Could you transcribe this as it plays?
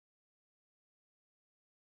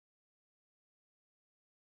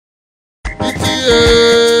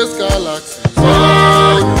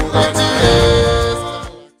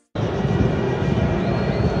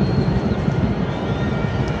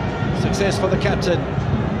captain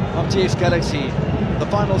of TS Galaxy. The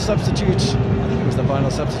final substitute, I think it was the final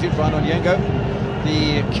substitute, Brian Onyango,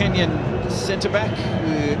 the Kenyan centre-back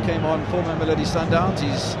who came on for Mamelodi Sundowns.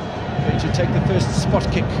 He's going to take the first spot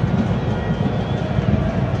kick.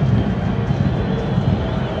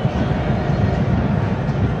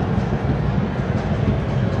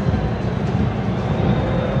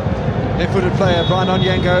 Left-footed player Brian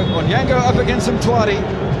Onyango. Onyango up against Ntwari.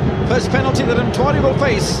 First penalty that Ntwari will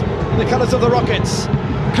face in the colours of the Rockets.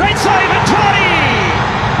 Great save, Ntwari!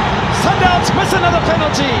 Sundowns miss another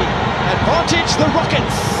penalty. Advantage the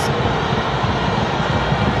Rockets.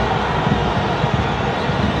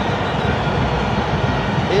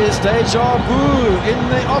 Is deja vu in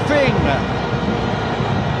the offing.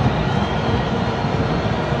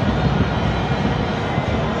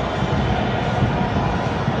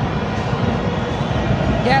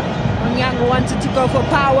 Yep, Onyango wanted to go for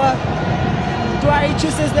power. Ntwari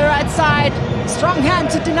chooses the right side. Strong hand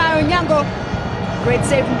to deny Onyango. Great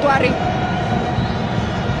save from Ntwari.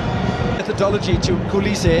 Methodology to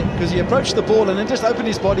Kulise, because he approached the ball and then just opened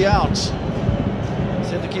his body out.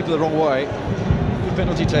 Sent the keeper the wrong way. Good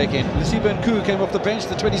penalty taken. Lesiba Nku came off the bench,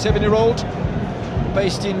 the 27-year-old,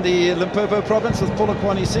 based in the Limpopo province with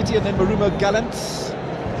Polokwane City, and then Marumo Gallants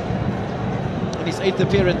in his 8th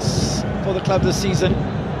appearance for the club this season.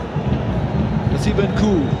 Lesiba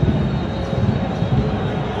Nku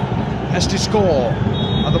has to score,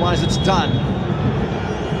 otherwise it's done.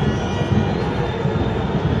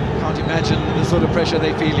 Can't imagine the sort of pressure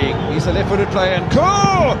they're feeling. He's a left-footed player, and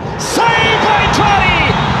Nku! Save by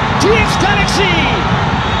Ntwari! TS Galaxy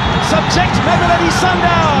subject Mamelodi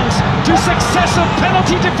Sundowns to successive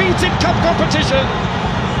penalty defeats in cup competition,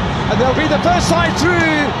 and they'll be the first side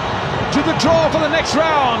through to the draw for the next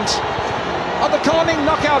round of the Carling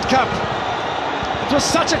Knockout Cup. It was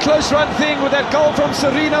such a close-run thing with that goal from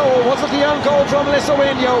Serena, or was it the own goal from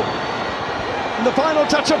Lesowenyo in the final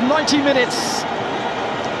touch of 90 minutes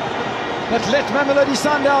that let Mamelodi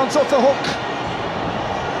Sundowns off the hook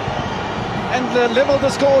and leveled the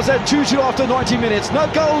scores at 2-2 after 90 minutes. No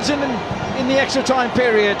goals in the extra time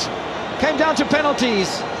period. Came down to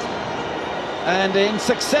penalties, and in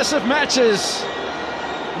successive matches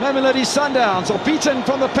Mamelodi Sundowns are beaten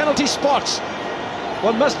from the penalty spot.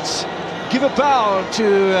 One must give a bow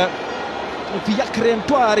to fiacre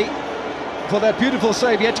Ntwari for that beautiful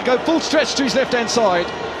save. He had to go full stretch to his left-hand side.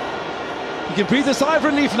 He can breathe a sigh of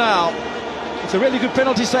relief now. It's a really good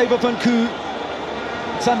penalty save of Nku.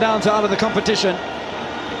 Sundowns are out of the competition.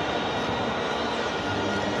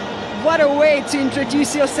 What a way to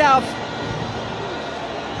introduce yourself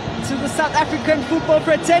to the South African football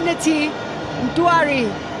fraternity. Ntwari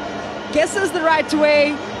guesses the right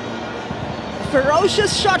way.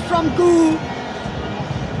 Ferocious shot from Nku,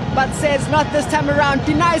 but says not this time around.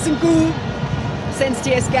 Denies Nku. Sends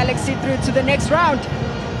TS Galaxy through to the next round.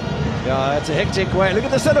 Yeah, it's a hectic way. Look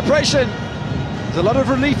at the celebration. There's a lot of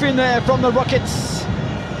relief in there from the Rockets.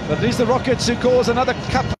 But at least the Rockets who cause another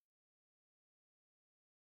cup